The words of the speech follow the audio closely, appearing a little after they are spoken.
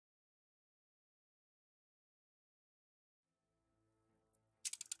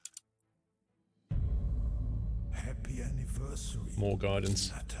More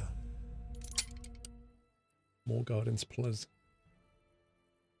guidance. More guidance, please.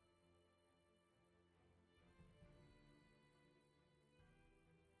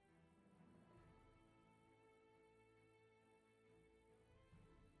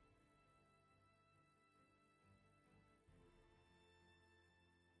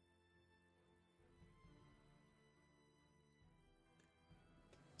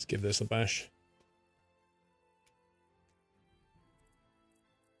 Let's give this a bash.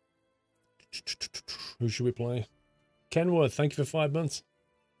 Who should we play? Kenworth, thank you for 5 months.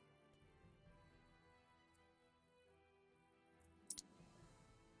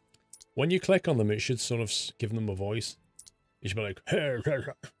 When you click on them, it should sort of give them a voice. You should be like,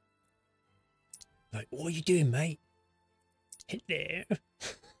 like, what are you doing, mate? Hello.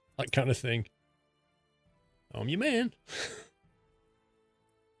 That kind of thing. I'm your man.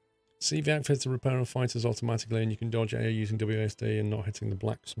 CV outfits to repair fighters automatically, and you can dodge air using WSD and not hitting the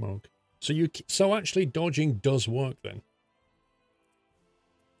black smoke. So actually dodging does work then.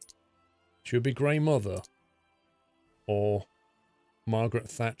 Should be Grey Mother or Margaret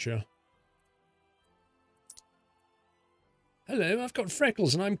Thatcher. Hello, I've got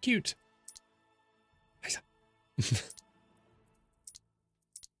freckles and I'm cute.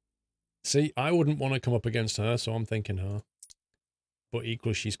 See, I wouldn't want to come up against her, so I'm thinking her. But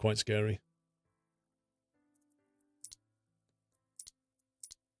equally, she's quite scary.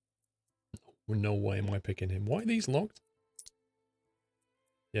 No way am I picking him. Why are these locked?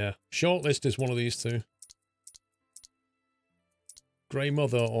 Yeah, shortlist is one of these two. Grey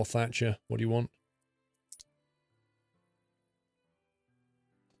Mother or Thatcher, what do you want?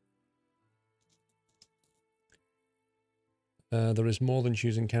 There is more than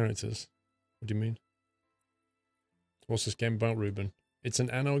choosing characters. What do you mean? What's this game about, Ruben? It's an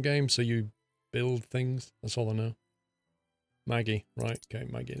Anno game, so you build things. That's all I know. Maggie. Right, okay,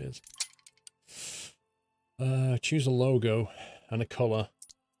 Maggie it is. Choose a logo and a colour.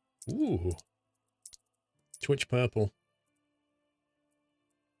 Ooh. Twitch purple.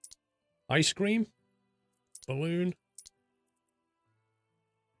 Ice cream? Balloon?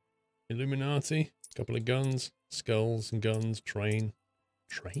 Illuminati? Couple of guns. Skulls and guns. Train.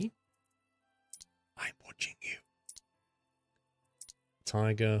 Train? I'm watching you.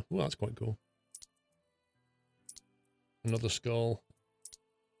 Tiger. Well, that's quite cool. Another skull.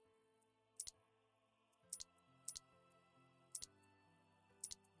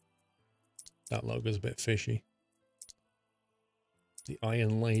 That logo's a bit fishy. The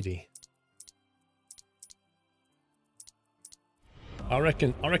Iron Lady. I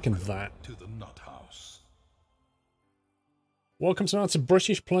reckon that. To the nut house. Welcome to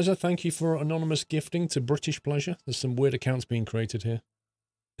British Pleasure. Thank you for anonymous gifting to British Pleasure. There's some weird accounts being created here.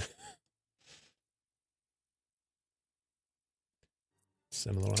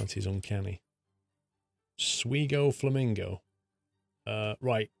 Similarities uncanny. Swigo Flamingo.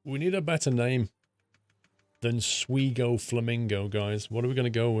 Right, we need a better name than Swigo Flamingo, guys. What are we going to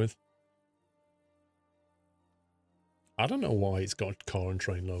go with? I don't know why it's got car and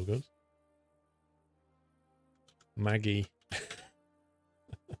train logos. Maggie.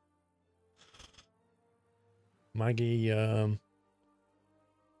 Maggie, how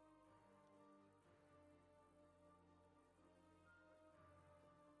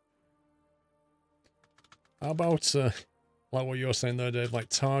about, like what you were saying there, Dave, like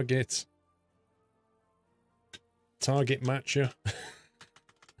Target Matcher.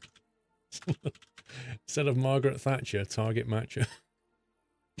 Instead of Margaret Thatcher, Target Matcher.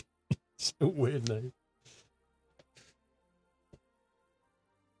 It's a weird name.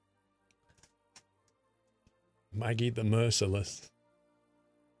 Maggie the Merciless.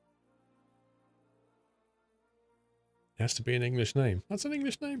 It has to be an English name. That's an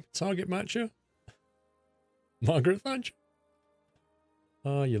English name. Target Matcher. Margaret Thatcher.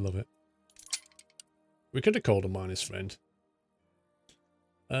 Oh, you love it. We could have called him Minus Friend.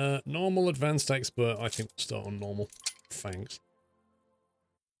 Normal, advanced, expert. I think we'll start on normal. Thanks.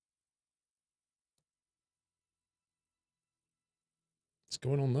 What's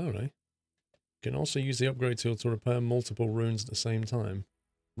going on there, eh? You can also use the upgrade tool to repair multiple ruins at the same time.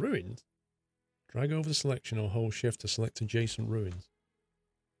 Ruins? Drag over the selection or hold shift to select adjacent ruins.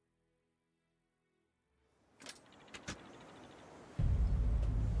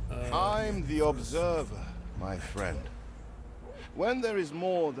 I'm the observer, my friend. When there is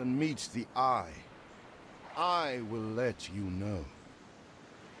more than meets the eye, I will let you know.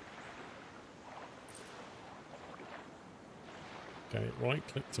 Okay, right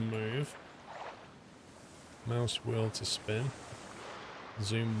click to move. Mouse wheel to spin.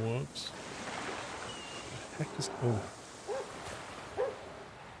 Zoom works. What the heck is... Oh.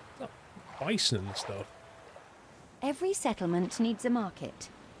 bison and stuff. Every settlement needs a market.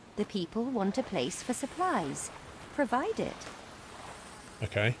 The people want a place for supplies. Provide it.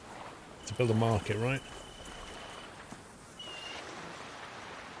 Okay. To build a market, right?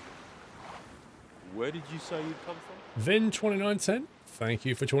 Where did you say you come from? Vin2910. Thank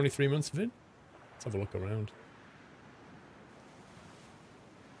you for 23 months, Vin. Let's have a look around.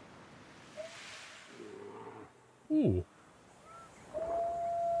 Ooh.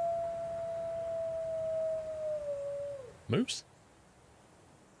 Moose?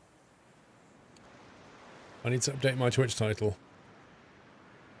 I need to update my Twitch title.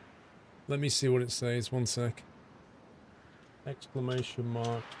 Let me see what it says. One sec. Exclamation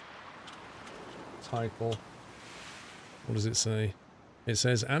mark. Title. What does it say? It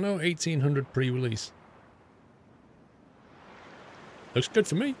says Anno 1800 pre-release. Looks good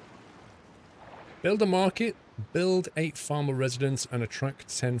for me. Build a market, build 8 farmer residents and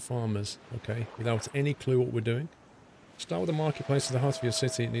attract 10 farmers. Okay, without any clue what we're doing. Start with a marketplace at the heart of your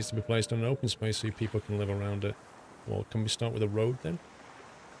city. It needs to be placed on an open space so people can live around it. Well, can we start with a road then?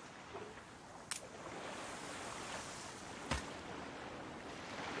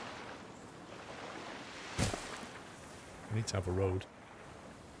 We need to have a road.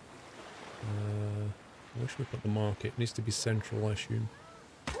 Where should we put the market? It needs to be central, I assume.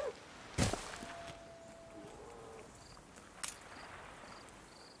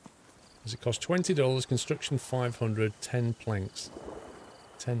 Does it cost $20? Construction 500, 10 planks.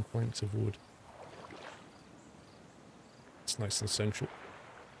 10 planks of wood. It's nice and central.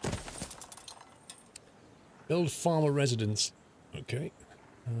 Build farmer residence. Okay.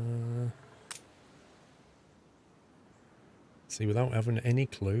 See, without having any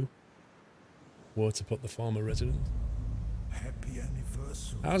clue where to put the farmer residence. Happy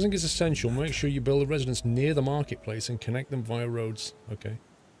anniversary. Housing is essential. Make sure you build a residence near the marketplace and connect them via roads. Okay.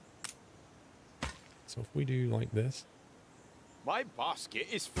 So if we do like this. My basket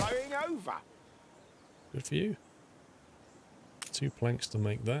is flowing over. Good for you. 2 planks to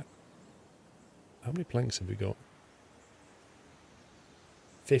make that. How many planks have we got?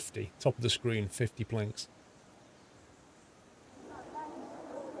 50. Top of the screen, 50 planks.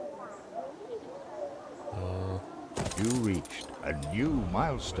 You reached a new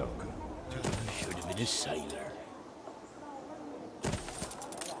milestone. Should have been a sailor.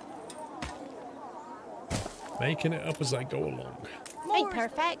 Making it up as I go along. Ain't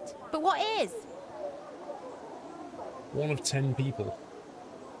perfect, but what is? 1 of 10 people.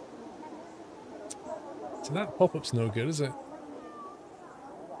 So that pop-up's no good, is it?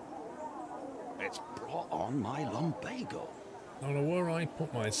 It's brought on my lumbago. I don't know where I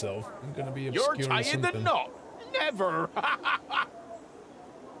put myself. I'm going to be obscuring You're tying something. the knot. Never.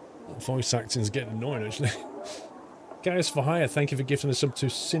 Voice acting's getting annoying, actually. Chaos for Hire, thank you for gifting us up to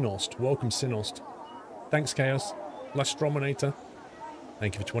Sinost. Welcome, Sinost. Thanks, Chaos. Lastrominator,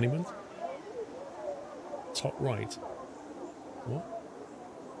 thank you for 20 months. Top right. What?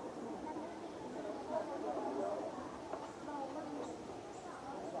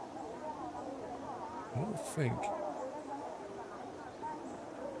 I don't think.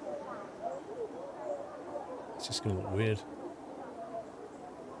 It's just going to look weird.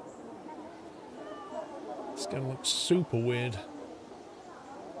 It's going to look super weird.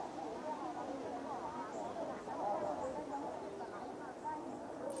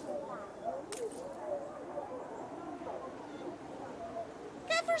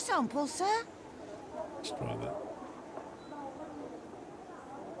 Care for a sample, sir? Let's try that.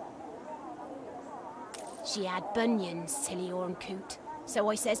 She had bunions, silly horncoot. So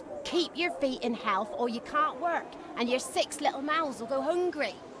I says, keep your feet in health or you can't work, and your 6 little mouths will go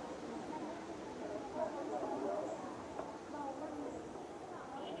hungry.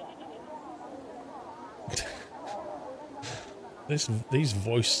 These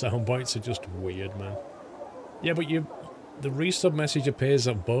voice sound bites are just weird, man. Yeah, but the resub message appears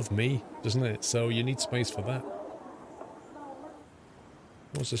above me, doesn't it? So you need space for that.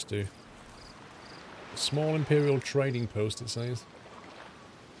 What's this do? Small Imperial trading post, it says.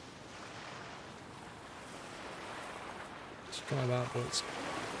 Let's try that, but it's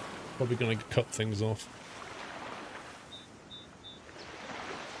probably going to cut things off.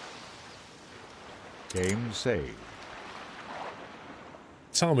 Game saved.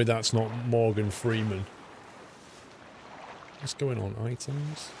 Tell me that's not Morgan Freeman. What's going on?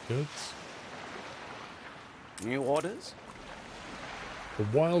 Items? Goods? New orders? The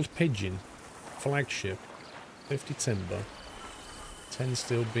Wild Pigeon. Flagship. 50 timber. 10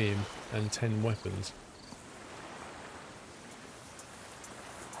 steel beam. And 10 weapons.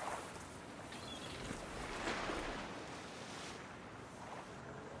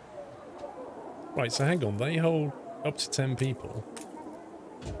 Right, so hang on. They hold up to 10 people.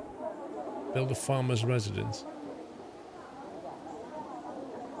 Build a farmer's residence.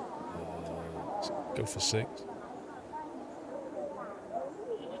 Let's go for 6.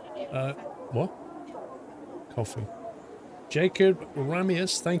 What? Coffee. Jacob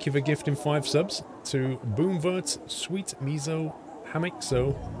Ramius, thank you for gifting 5 subs to Boomvert, Sweet Miso,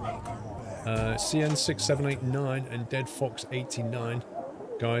 Hamixo, CN6789, and Dead Fox 89.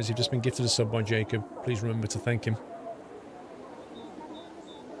 Guys, you've just been gifted a sub by Jacob. Please remember to thank him.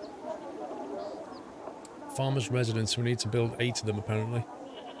 Farmer's residence. We need to build 8 of them, apparently.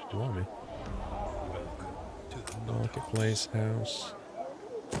 Blimey. Marketplace house.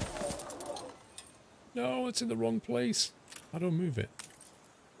 No, it's in the wrong place. How do I move it?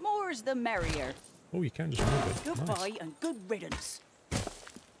 More's the merrier. Oh, you can just move it. Goodbye Nice. and good riddance.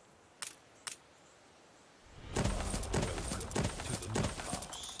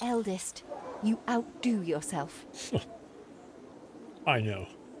 Eldest, you outdo yourself. I know.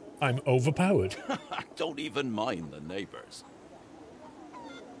 I'm overpowered. Don't even mind the neighbors.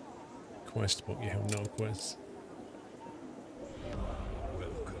 Quest book, you have no quests.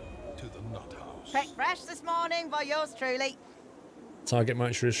 Picked fresh this morning by yours truly. Target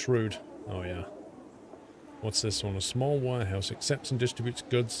matcher is shrewd. Oh yeah. What's this one? A small warehouse accepts and distributes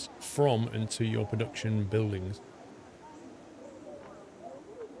goods from and to your production buildings.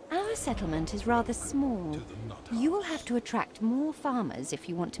 Our settlement is rather small. You will have to attract more farmers if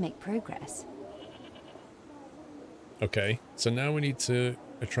you want to make progress. Okay, so now we need to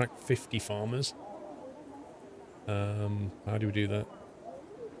attract 50 farmers. How do we do that?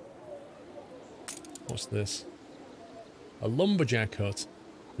 What's this? A lumberjack hut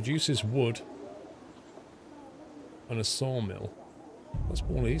produces wood and a sawmill. Let's put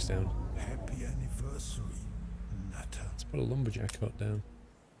one of these down. Happy anniversary, Nutter. Let's put a lumberjack hut down.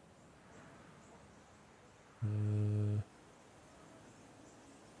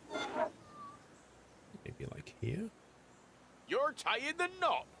 Maybe like here? You're tying the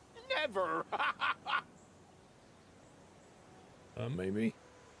knot. Never. Maybe.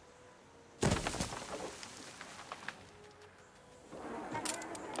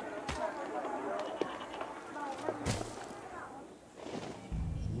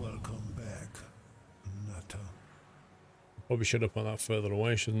 Welcome back, Nutter. Probably should have put that further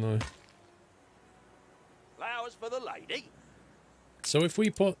away, shouldn't I? Flowers for the lady. So if we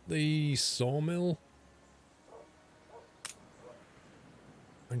put the sawmill...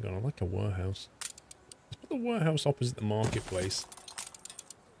 Hang on, I like a warehouse. Let's put the warehouse opposite the marketplace.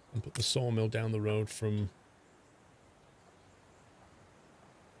 And put the sawmill down the road from...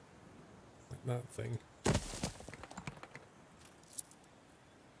 like that thing.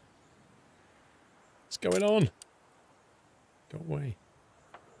 What's going on? Go away.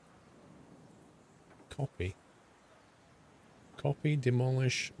 Copy. Copy,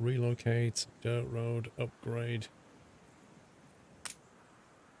 demolish, relocate, dirt road, upgrade.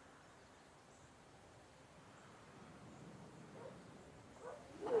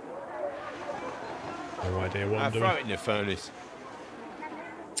 No idea what I'm Throw doing. it in the furnace.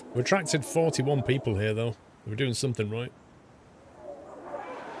 We attracted 41 people here, though. We're doing something right.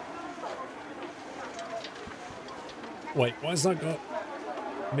 Wait, why's that got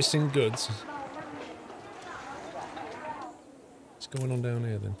missing goods? What's going on down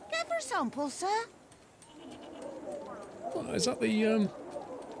here, then? Care for a sample, sir? Oh, is that the,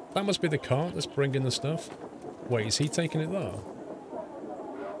 that must be the cart that's bringing the stuff. Wait, is he taking it there?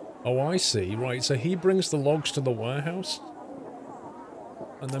 Oh, I see. Right, so he brings the logs to the warehouse?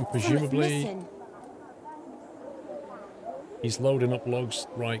 And then presumably... Missing. he's loading up logs.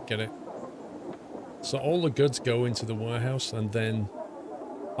 Right, get it. So all the goods go into the warehouse, and then...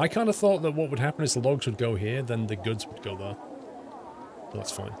 I kind of thought that what would happen is the logs would go here, then the goods would go there. But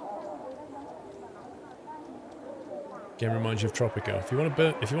that's fine. Game reminds you of Tropico. If you want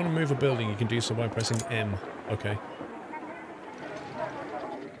to move a building, you can do so by pressing M. Okay.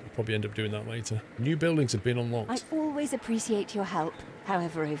 You'll probably end up doing that later. New buildings have been unlocked. I always appreciate your help,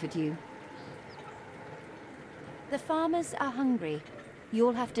 however overdue. The farmers are hungry.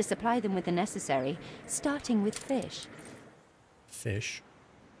 You'll have to supply them with the necessary, starting with fish. Fish.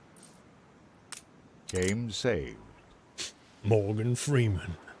 Game saved. Morgan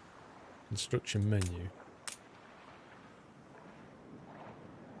Freeman. Construction menu.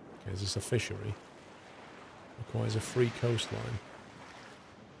 Okay, is this a fishery? Requires a free coastline.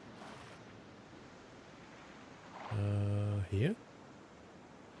 Here?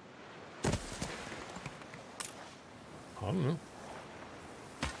 I don't know.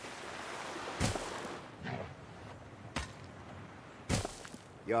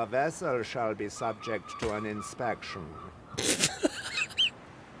 Your vessel shall be subject to an inspection.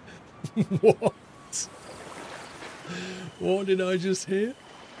 What? What did I just hear?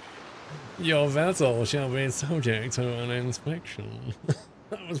 Your vessel shall be subject to an inspection.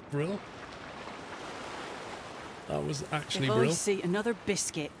 That was brilliant. That was actually If I brilliant. see another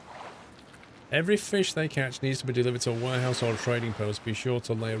biscuit. Every fish they catch needs to be delivered to a warehouse or a trading post. Be sure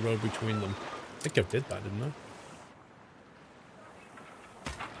to lay a road between them. I think I did that, didn't I?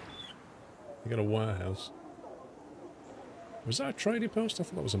 I got a warehouse. Was that a trading post? I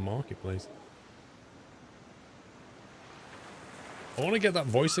thought that was a marketplace. I want to get that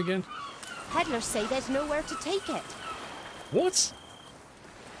voice again. Peddlers say there's nowhere to take it. What?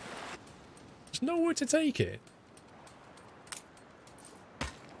 There's nowhere to take it.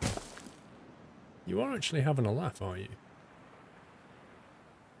 You are actually having a laugh, are you?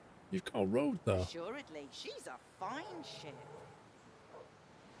 You've got a road there. Assuredly, she's a fine ship.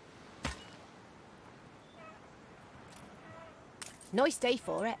 Nice day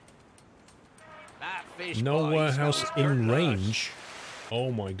for it. That fish No boy warehouse smells in good range.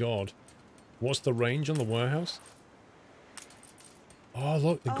 Oh my god. What's the range on the warehouse? Oh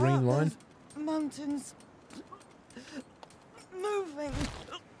look, the green line. Mountains moving.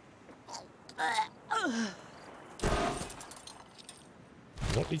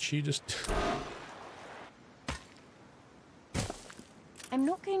 What did she just... I'm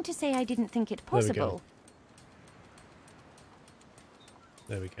not going to say I didn't think it There we go. possible.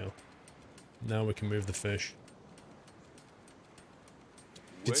 There we go. Now we can move the fish.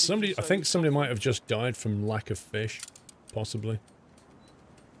 Did somebody... I think somebody might have just died from lack of fish. Possibly.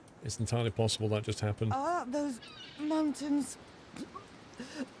 It's entirely possible that just happened. Ah, those mountains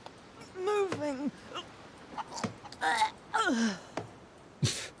moving. The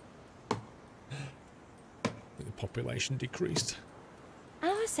population decreased.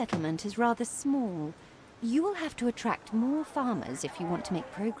 Our settlement is rather small. You will have to attract more farmers if you want to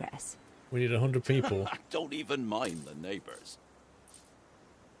make progress. We need 100 people. I don't even mind the neighbors.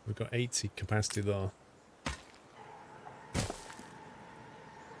 We've got 80 capacity there.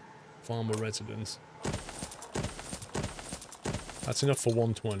 Farmer residents. That's enough for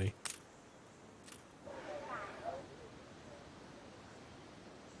 120.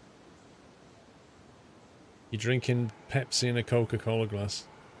 You're drinking Pepsi in a Coca-Cola glass.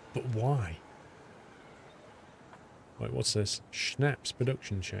 But why? Wait, what's this? Schnaps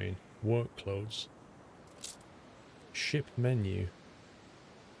production chain. Work clothes. Ship menu.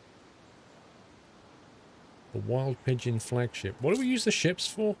 The Wild Pigeon flagship. What do we use the ships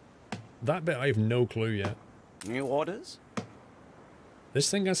for? That bit I have no clue yet. New orders?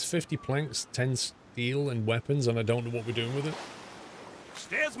 This thing has 50 planks, 10 steel and weapons, and I don't know what we're doing with it.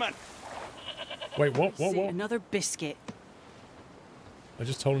 Steersman! Wait, what? See another biscuit. I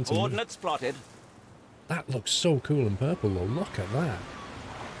just told him to move. Coordinates plotted. That looks so cool in purple though. Look at that.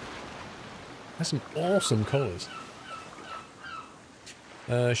 That's some awesome colours.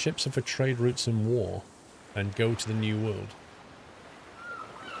 Ships are for trade routes and war. And go to the new world.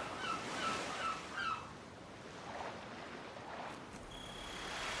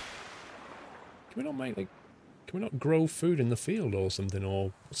 Can we not make, like... Can we not grow food in the field or something?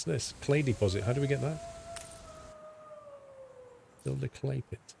 Or what's this? Clay deposit. How do we get that? Build a clay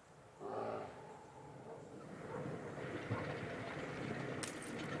pit.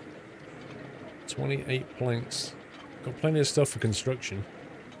 $28 planks. Got plenty of stuff for construction.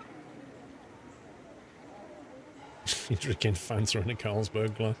 You're drinking Fanta in a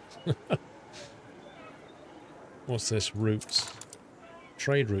Carlsberg glass. What's this? Routes.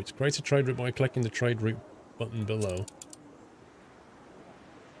 Trade routes. Create a trade route by clicking the trade route button below.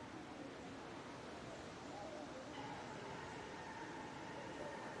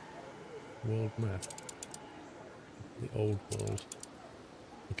 World map. The old world.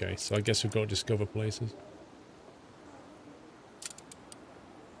 Okay, so I guess we've got to discover places.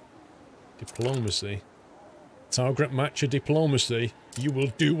 Diplomacy. Target match a diplomacy. You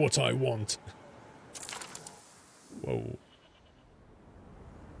will do what I want. Whoa.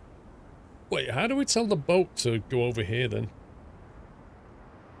 Wait, how do we tell the boat to go over here then?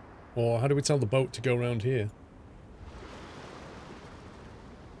 Or how do we tell the boat to go around here?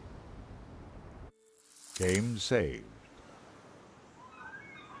 Game saved.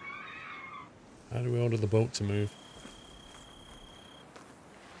 How do we order the boat to move?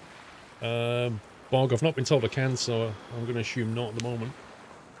 Bog, I've not been told I can, so I'm going to assume not at the moment.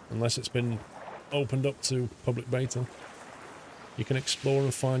 Unless it's been opened up to public beta. You can explore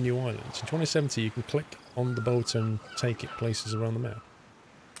and find new islands. In 2070, you can click on the boat and take it places around the map.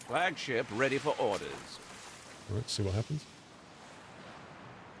 Flagship ready for orders. Let's see what happens.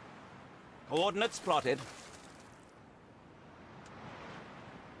 Coordinates plotted.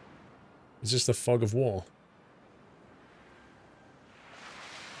 Is this the fog of war?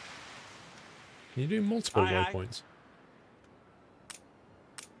 Can you do multiple waypoints?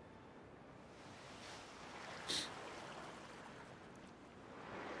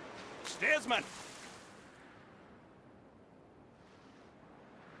 Steersman!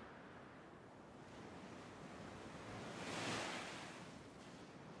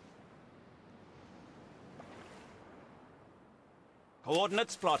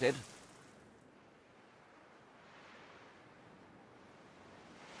 Coordinates plotted.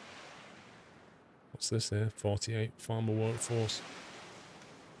 What's this here? 48 farmer workforce.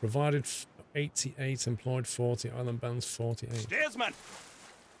 Provided 88, employed 40, island bands 48. Steersman!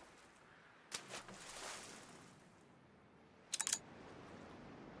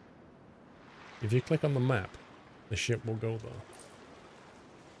 If you click on the map, the ship will go there.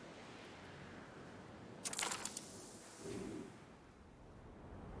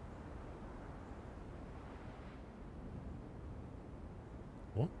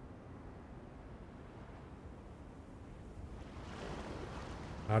 What?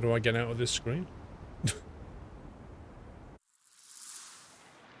 How do I get out of this screen?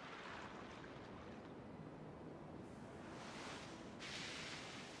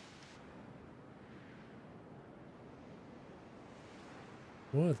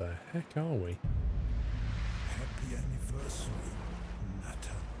 Where the heck are we? Happy anniversary,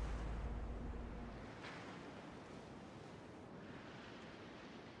 Natter.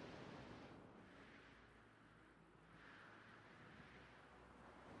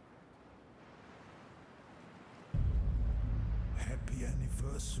 Happy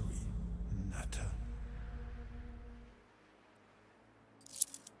anniversary, Natter.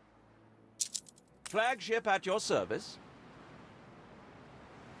 Flagship at your service.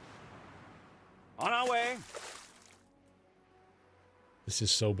 On our way. This is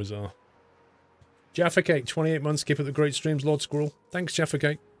so bizarre. Jaffa Cake, 28 months, keep up the great streams, Lord Squirrel. Thanks, Jaffa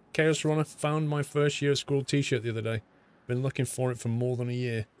Cake. Chaos Runner, found my first year Squirrel t-shirt the other day. Been looking for it for more than a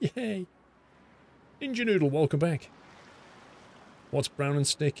year. Yay! Ninja Noodle, welcome back. What's brown and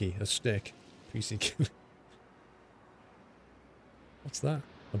sticky? A stick. PC killing. What's that?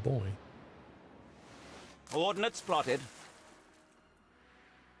 A boy? Coordinates plotted.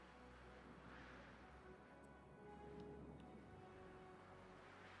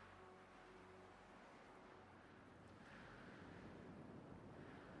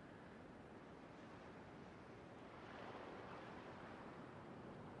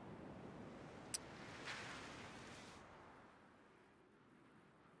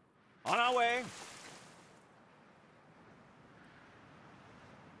 On our way.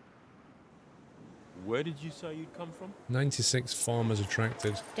 Where did you say you'd come from? 96 farmers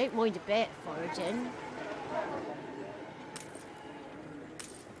attracted. Don't mind a bit, foraging.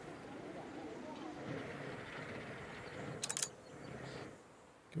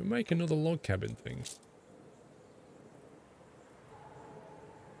 Can we make another log cabin thing?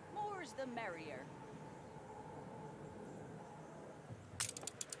 More's the merrier.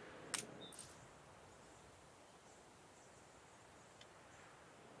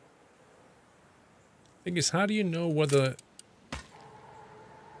 Thing is, how do you know whether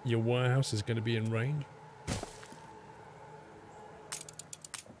your warehouse is going to be in range?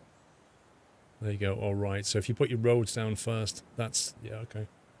 There you go. All right. So if you put your roads down first, that's... yeah, okay.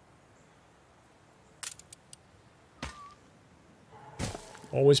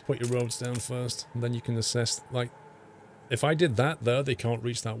 Always put your roads down first, and then you can assess, like... If I did that there, they can't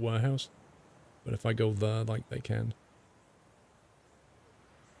reach that warehouse. But if I go there, like, they can.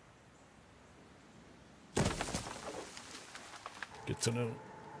 Good to know.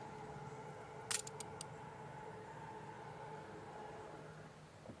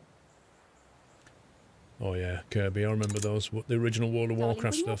 Oh yeah, Kirby, I remember those. The original World of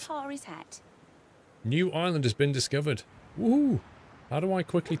Warcraft stuff. His hat. New island has been discovered. Woohoo! How do I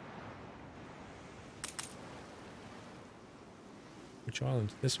quickly... Which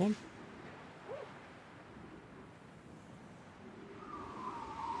island? This one?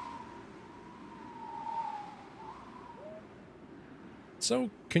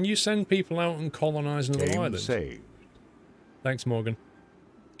 So, can you send people out and colonize another island? Saved. Thanks, Morgan.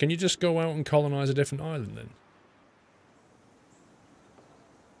 Can you just go out and colonize a different island then?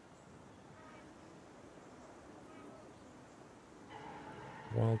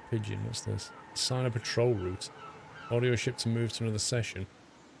 Wild pigeon, what's this? Assign a patrol route. Audio ship to move to another session.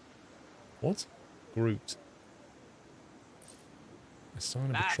 What? Groot. Assign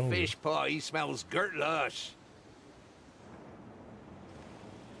a That patrol route. fish pie smells girt lush.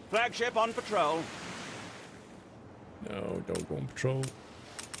 Flagship on patrol. No, don't go on patrol.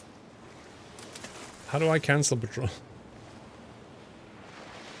 How do I cancel patrol?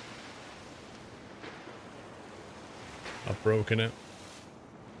 I've broken it.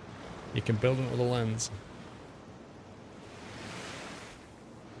 You can build on other lands.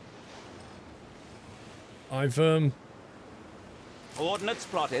 I've Ordnance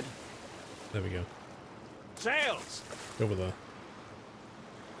plotted. there we go. Sails! Over there.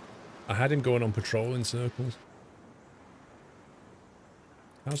 I had him going on patrol in circles.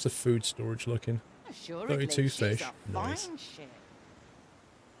 How's the food storage looking? Assuredly, 32 she's fish. a Nice. fine ship.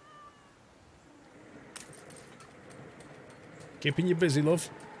 Keeping you busy, love.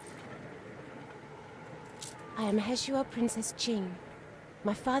 I am Heshua Princess Ching.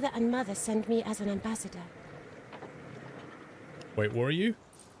 My father and mother sent me as an ambassador. Wait, what are you?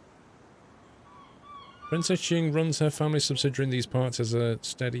 Princess Ching runs her family subsidiary in these parts as a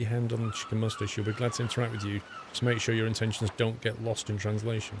steady hand on chicken muster. She'll be glad to interact with you. Just make sure your intentions don't get lost in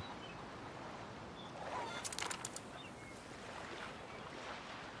translation.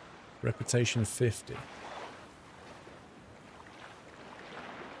 Reputation 50.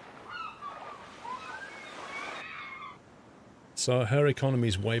 So her economy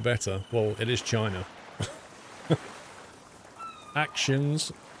is way better. Well, it is China.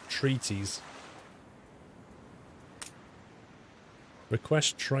 Actions, treaties.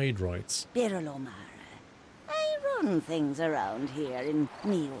 Request trade rights. Birolomara, I run things around here in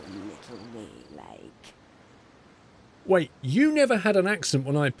me own little way, like. Wait, you never had an accent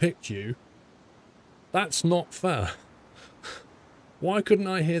when I picked you? That's not fair. Why couldn't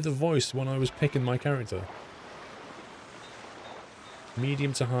I hear the voice when I was picking my character?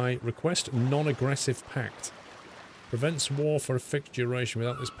 Medium to high. Request non-aggressive pact. Prevents war for a fixed duration.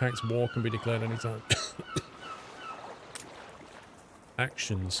 Without this pact, war can be declared anytime.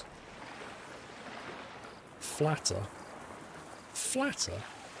 Actions. Flatter. Flatter?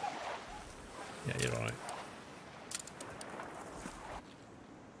 Yeah, you're right.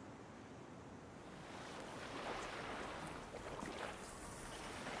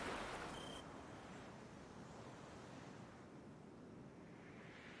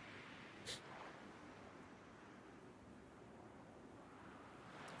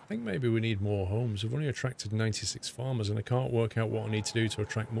 I think maybe we need more homes. We've only attracted 96 farmers and I can't work out what I need to do to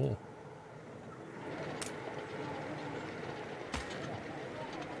attract more.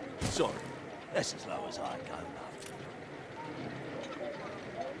 Sorry, that's as low as I go, love.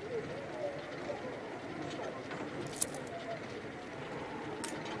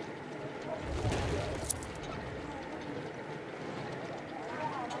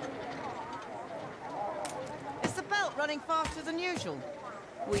 Is the belt running faster than usual?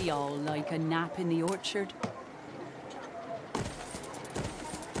 We all like a nap in the orchard.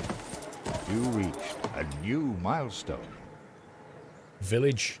 You reached a new milestone.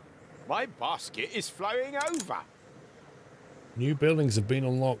 Village. My basket is flowing over. New buildings have been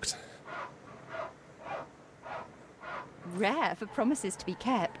unlocked. Rare for promises to be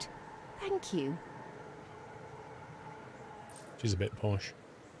kept. Thank you. She's a bit posh.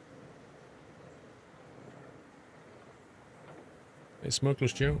 Hey,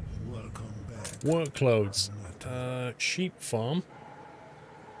 Smokeless Joe. Welcome back. Workloads. Sheep farm.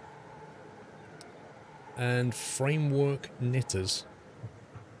 And framework knitters.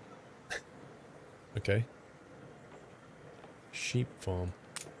 Okay. Sheep farm.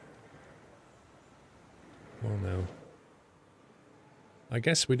 Well, now. I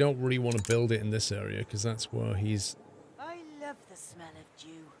guess we don't really want to build it in this area because that's where he's... I love the smell of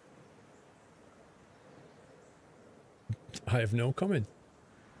dew. I have no comment.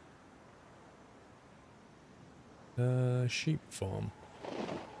 Sheep farm.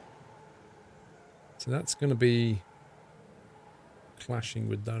 So that's going to be clashing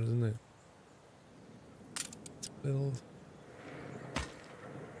with that, isn't it? Let's build.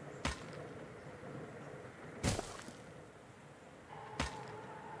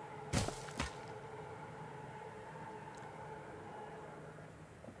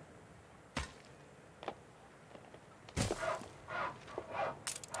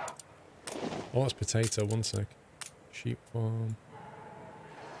 Oh, it's potato. One sec. Sheep farm.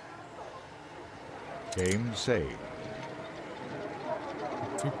 Game saved.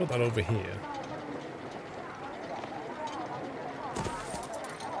 If we put that over here.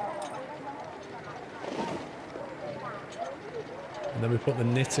 And then we put the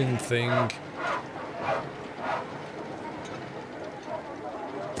knitting thing. Like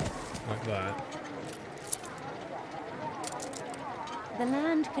that. The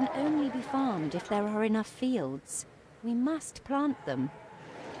land can only be farmed if there are enough fields. We must plant them.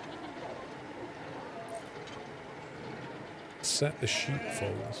 set the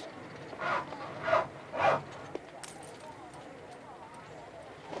sheepfolds.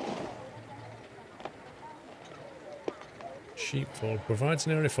 Sheepfold provides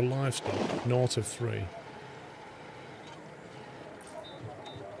an area for livestock, north of 3.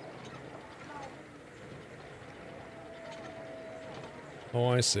 Oh,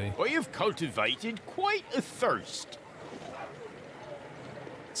 I see. I have cultivated quite a thirst.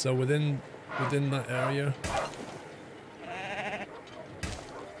 So within that area.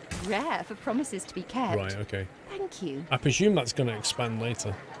 Rare for promises to be kept. Right, okay. Thank you. I presume that's going to expand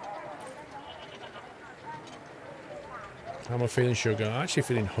later. How am I feeling, sugar? I'm actually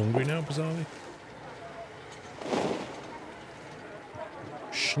feeling hungry now, bizarrely.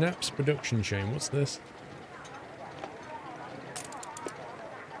 Schnapps production chain, what's this?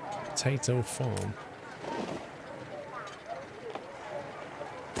 Potato farm.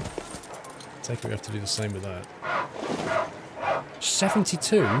 Take it we have to do the same with that.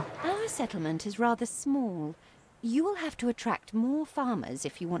 72? Our settlement is rather small. You will have to attract more farmers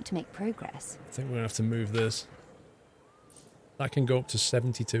if you want to make progress. I think we're going to have to move this. That can go up to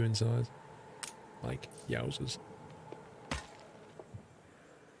 72 in size. Like, yowzers.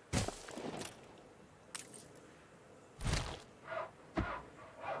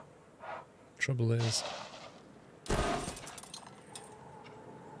 Trouble is...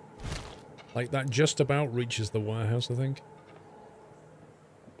 like, that just about reaches the warehouse, I think.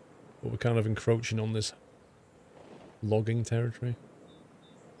 But we're kind of encroaching on this logging territory.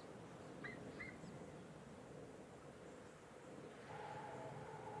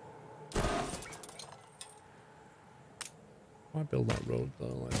 Why build that road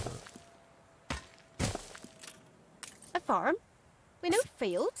though like that? A farm? With no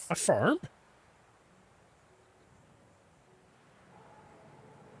fields? A farm?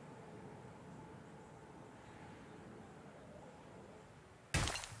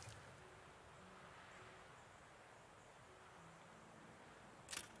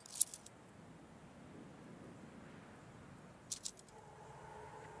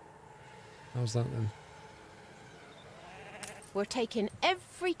 How's that then? We're taking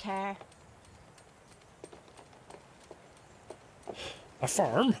every care. A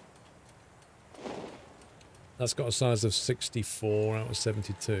farm? That's got a size of 64 out of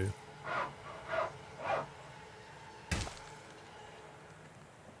 72.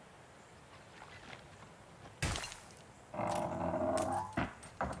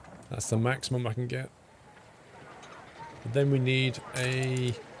 That's the maximum I can get. But then we need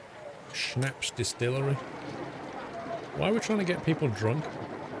a schnapps distillery. Why are we trying to get people drunk?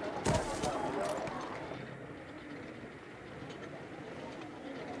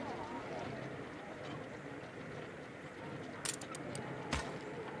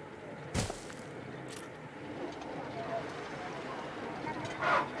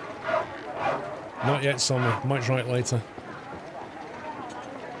 Not yet, Sommer. Might try it later.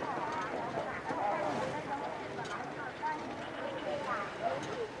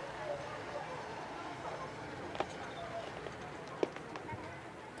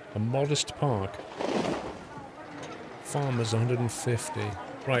 A modest park. Farmers 150.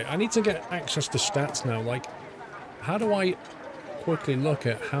 Right, I need to get access to stats now. Like, how do I quickly look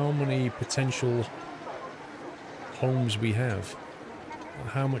at how many potential homes we have?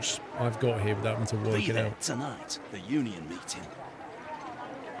 How much I've got here without having to work it out. Tonight, the union meeting.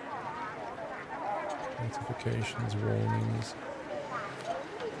 Notifications, warnings.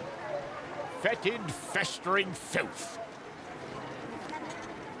 Fetid, festering filth.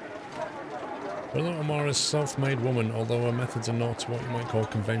 Brother Amara's self-made woman, although her methods are not what you might call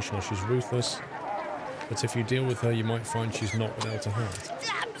conventional. She's ruthless, but if you deal with her, you might find she's not without a heart.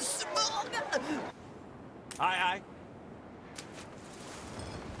 Damn smog! Aye, aye.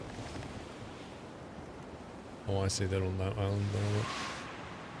 Oh, I see, they're on that island there.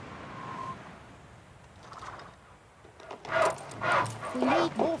 We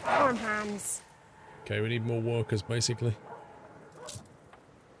need more farm hands. Okay, we need more workers, basically.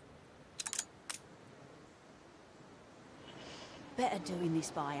 Better doing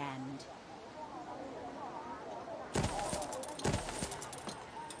this by hand.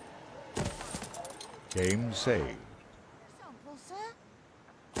 Game saved. Sample, sir?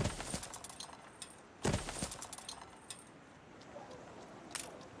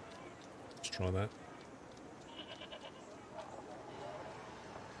 Let's try that.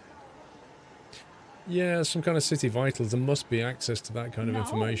 Yeah, some kind of city vitals. There must be access to that kind of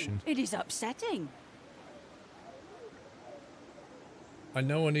information. It is upsetting. I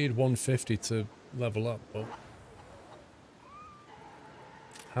know I need 150 to level up, but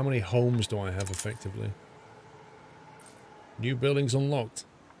how many homes do I have effectively? New buildings unlocked.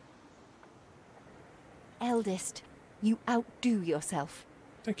 Eldest, you outdo yourself.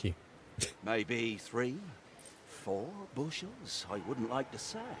 Thank you. Maybe 3, 4 bushels, I wouldn't like to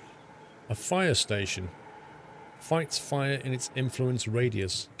say. A fire station. Fights fire in its influence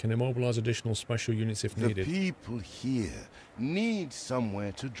radius. Can immobilize additional special units if needed. The people here need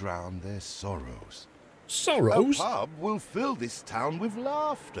somewhere to drown their sorrows. Sorrows? A pub will fill this town with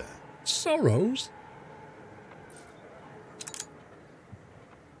laughter. Sorrows?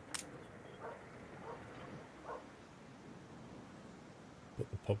 Put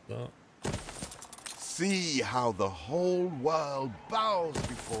the pub there. See how the whole world bows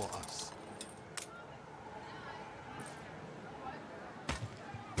before us.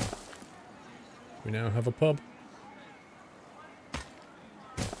 We now have a pub.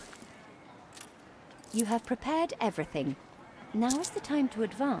 You have prepared everything. Now is the time to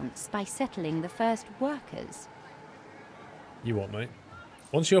advance by settling the first workers. You what, mate?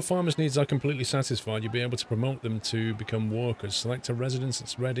 Once your farmers' needs are completely satisfied, you'll be able to promote them to become workers. Select a residence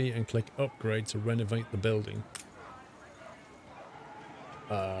that's ready and click upgrade to renovate the building.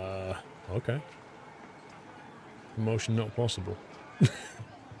 Okay. Promotion not possible.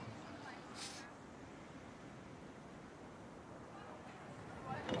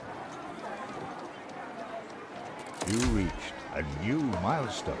 You reached a new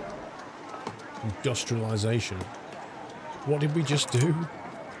milestone. Industrialization. What did we just do?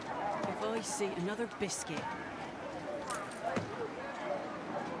 If I see another biscuit.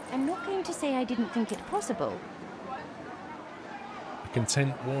 I'm not going to say I didn't think it possible. A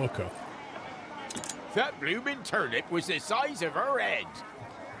content worker. That bloomin' turnip was the size of her head.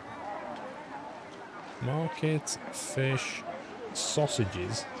 Market, fish,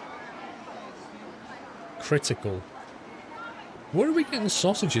 sausages. Critical. Where are we getting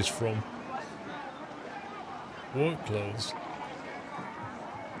sausages from? Work clothes.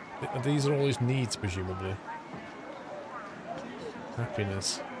 These are all his needs, presumably.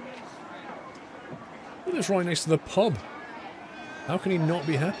 Happiness. He lives right next to the pub. How can he not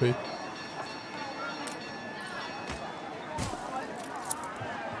be happy?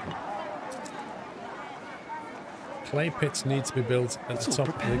 Clay pits need to be built at the top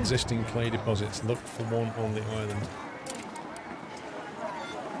of the existing clay deposits. Look for one on the island.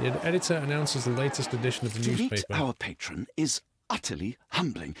 The editor announces the latest edition of the newspaper. To meet our patron is utterly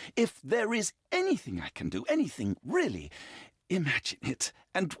humbling. If there is anything I can do, anything really, imagine it,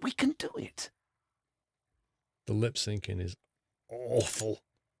 and we can do it. The lip syncing is awful.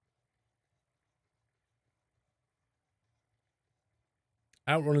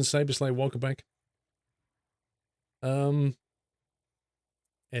 Outrun and Saberslay, welcome back.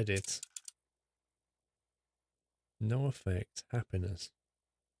 Edit. No effect. Happiness.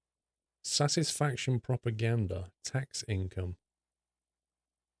 Satisfaction propaganda. Tax income.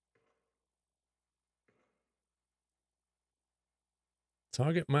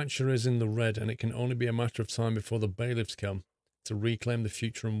 Target matcher is in the red and it can only be a matter of time before the bailiffs come to reclaim the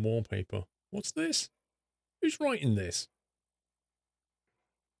future and wallpaper. What's this? Who's writing this?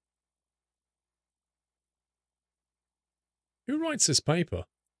 Who writes this paper?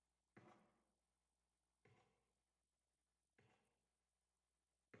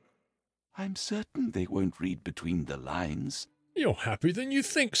 I'm certain they won't read between the lines. You're happier than you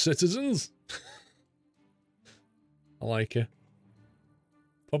think, citizens. I like it.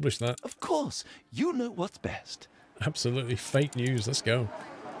 Publish that. Of course, you know what's best. Absolutely fake news. Let's go.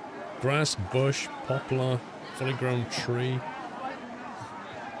 Grass, bush, poplar, fully grown tree.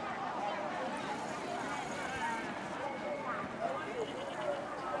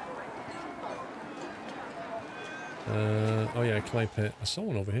 Oh yeah, clay pit. I saw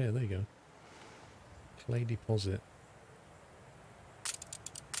one over here. There you go. Clay deposit.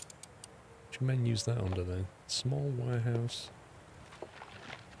 Which menu's that under then? Small warehouse.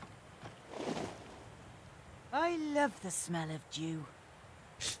 I love the smell of dew.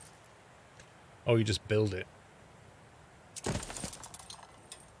 Oh, you just build it.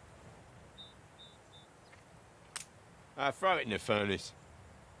 I throw it in the furnace.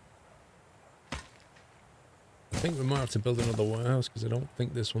 I think we might have to build another warehouse because I don't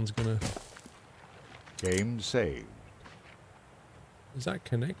think this one's gonna... Game saved. Is that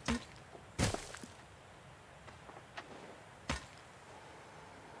connected?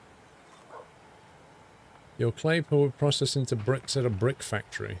 Your clay power processed into bricks at a brick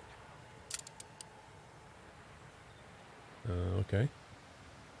factory. Okay.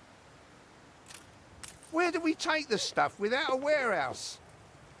 Where do we take the stuff without a warehouse?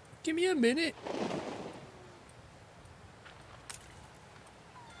 Give me a minute.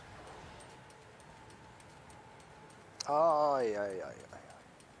 Aye, aye, aye, aye.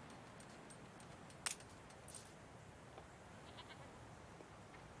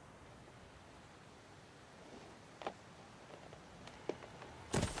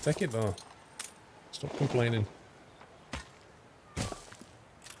 Take it though. Stop complaining.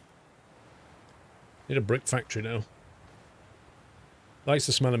 Need a brick factory now. Likes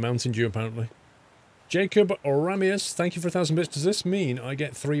the smell of Mountain Dew apparently. Jacob Oramius, thank you for 1,000 bits. Does this mean I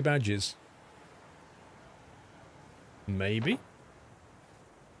get 3 badges? Maybe.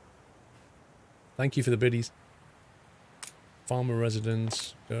 Thank you for the biddies. Farmer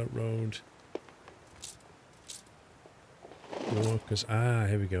residence, dirt road. Workers. Ah,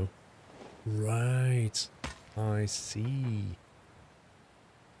 here we go. Right. I see.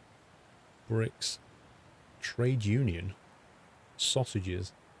 Bricks. Trade union.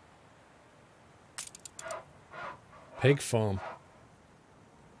 Sausages. Pig farm.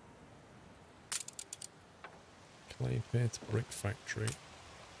 Clay pit. Brick factory.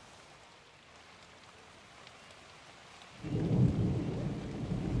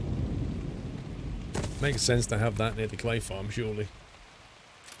 Makes sense to have that near the clay farm, surely.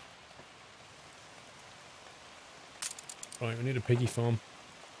 Right, we need a piggy farm.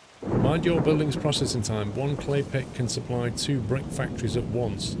 Mind your building's processing time. 1 clay pit can supply 2 brick factories at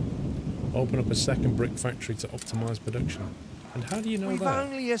once. Open up a second brick factory to optimize production. And how do you know We've that?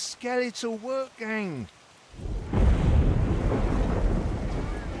 only a skeletal work gang.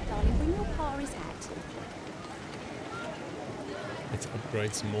 Darling, bring your pa's hat. Need to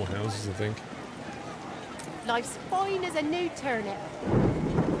upgrade some more houses, I think. Life's fine as a new turnip.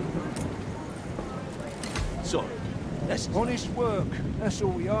 So, that's honest work. That's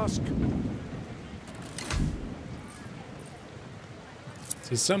all we ask.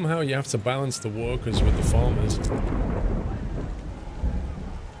 See, somehow you have to balance the workers with the farmers.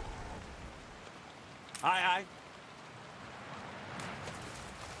 Aye, aye.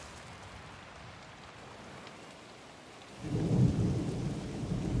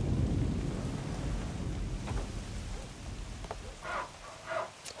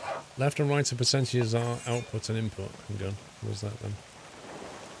 Left and right of percentages are output and input. I'm done. What was that then?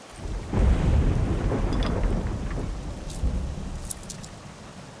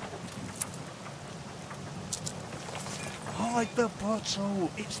 Hide the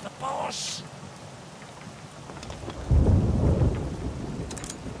bottle. It's the boss.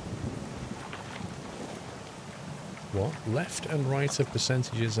 What? Left and right of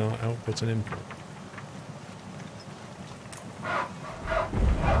percentages are output and input.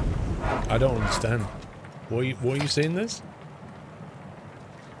 I don't understand. Were you seeing this?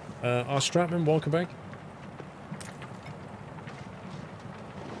 Our Stratman, welcome back.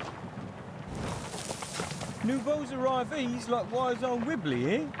 Nouveaux arrivees like wise old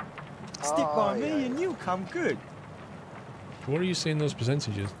Wibbly, eh? Stick by me and you'll come good. Where are you seeing those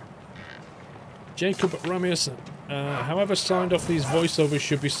percentages? Jacob Ramius, however signed off these voiceovers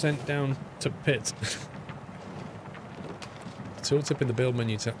should be sent down to pit. Tooltip in the build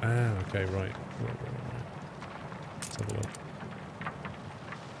menu to... Ah, okay, right. Let's have a look.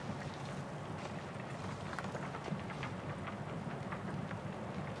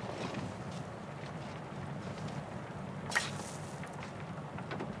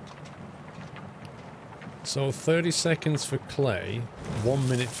 So 30 seconds for clay, 1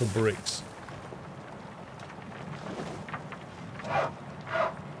 minute for bricks.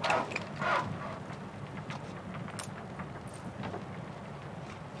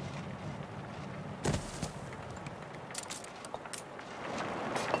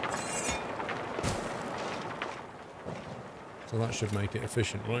 So that should make it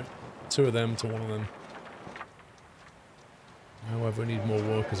efficient, right? 2 of them to 1 of them. However, we need more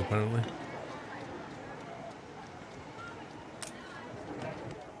workers apparently.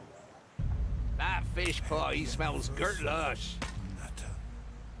 That fish pie smells gurtlush.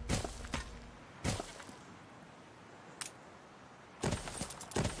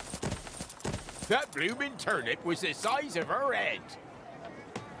 That bloomin' turnip was the size of her head.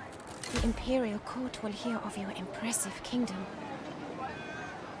 The Imperial Court will hear of your impressive kingdom.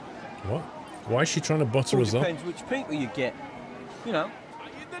 What? Why is she trying to butter us up? Depends which people you get. You know.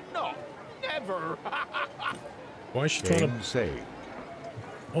 In the knot. Never. Why is she trying to... Game say.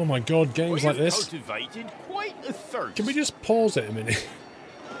 Oh my god, games like this. Cultivated quite a thirst. Can we just pause it a minute?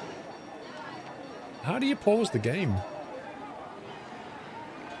 How do you pause the game?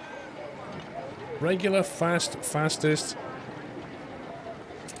 Regular, fast, fastest.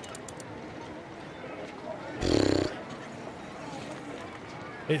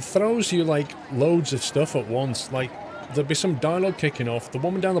 It throws you like loads of stuff at once. Like there'll be some dialogue kicking off. The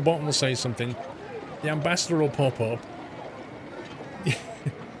woman down the bottom will say something. The ambassador will pop up.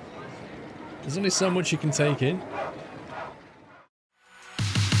 There's only so much you can take in.